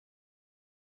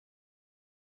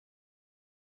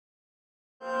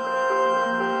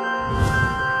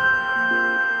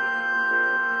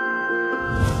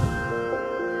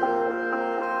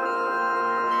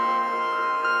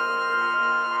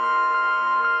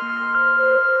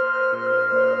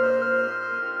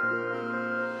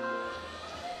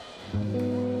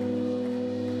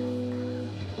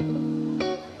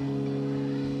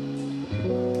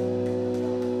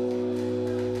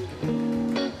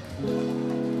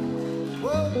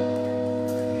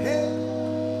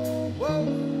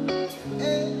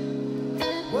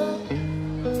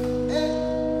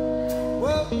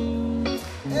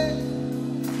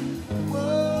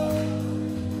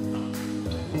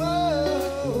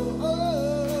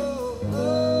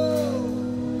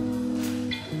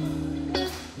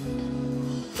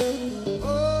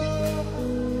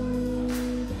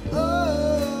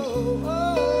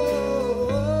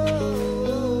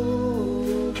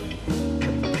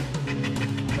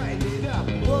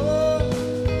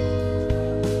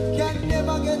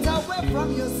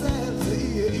From yourself,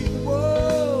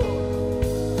 whoa.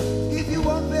 If you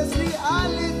want this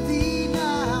reality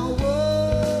now,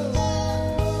 whoa.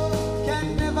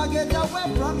 Can never get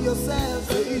away from yourself,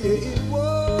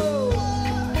 whoa.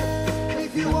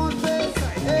 If you want this,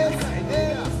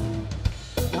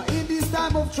 now in this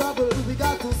time of trouble, we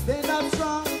got to stand up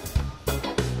strong.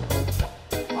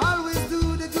 Always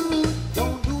do the good,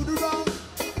 don't do the wrong.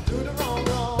 Do the wrong,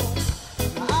 wrong.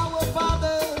 Our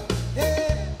Father,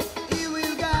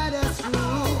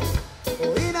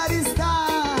 this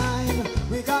time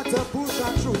we got to push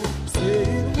on through.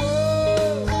 Saying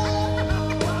whoa,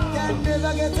 can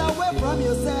never get away from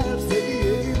yourself.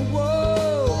 Saying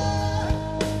whoa,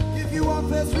 if you want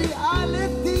face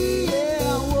reality,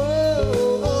 yeah,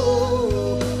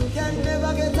 whoa, can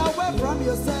never get away from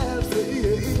yourself.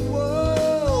 Saying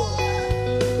whoa,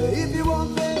 if you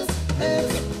want face,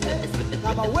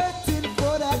 I'm waiting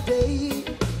for that day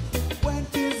when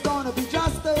things gonna be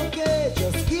just okay.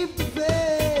 Just keep the faith.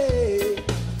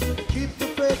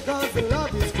 Cause the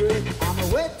love is great.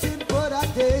 I'm waiting for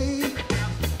that day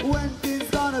when things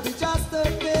gonna be just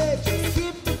okay. Just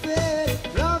keep the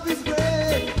faith. Love is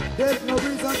great. There's no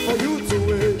reason for you to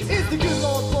wait. Is the good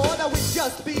Lord God? Are we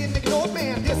just being ignored?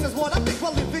 Man, this is what I think.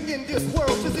 We're living in this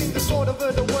world. Just in the sort of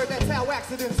the word. That's how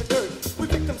accidents occur. We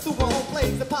victims to our own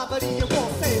plagues, the poverty and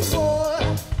won't say Lord.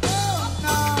 Oh,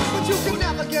 no. But you can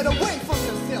never get away from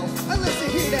yourself unless you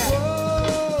hear that.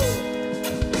 Whoa.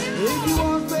 If you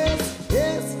want this,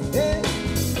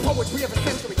 poetry of a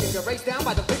century can get raised down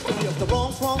by the victory of the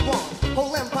wrong.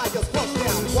 Whole empires crushed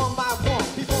down one by one.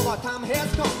 Before our time has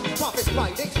come, prophets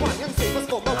write, they try and save us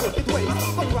from our wicked ways.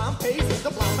 But rhyme pays the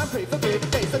blind and pray for big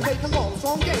days and take a long,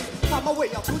 strong game. Find my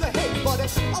way up to the hate, but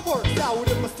it works out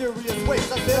in mysterious ways.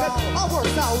 I said it, I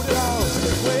works out in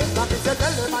mysterious ways. Like said,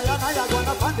 tell them I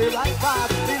gonna find the right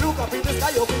path. They look up in the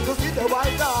sky, hoping to see the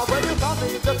white dog. When you come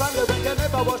in the thunder, we can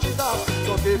never wash it off.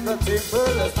 So keep it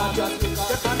simple, let's not just be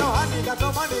got no honey, got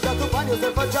no money, got to find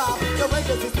yourself a job. The way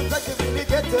the system's like really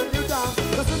get turn you down.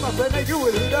 So soon, my friend, you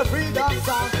will hear the freedom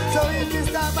sound. So in this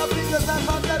time, I think you're time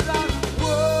on the ground.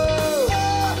 Whoa,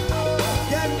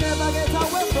 can never get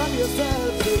away from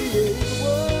yourself.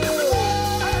 Whoa,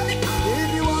 if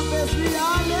you want this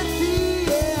reality,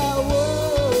 yeah,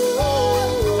 whoa,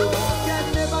 can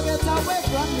never get away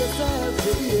from yourself.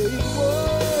 Whoa,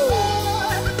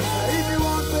 if you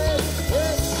want this,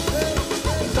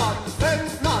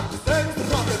 nonsense,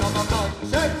 rocking on my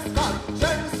conscience,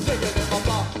 digging in my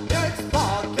pockets,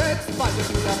 fighting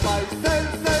me a myself.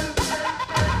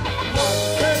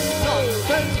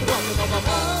 Nonsense, rocking on my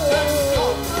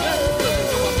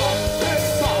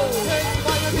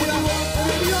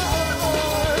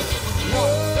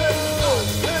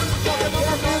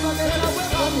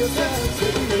conscience,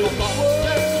 digging in my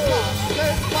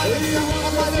pockets, fighting me a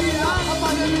myself.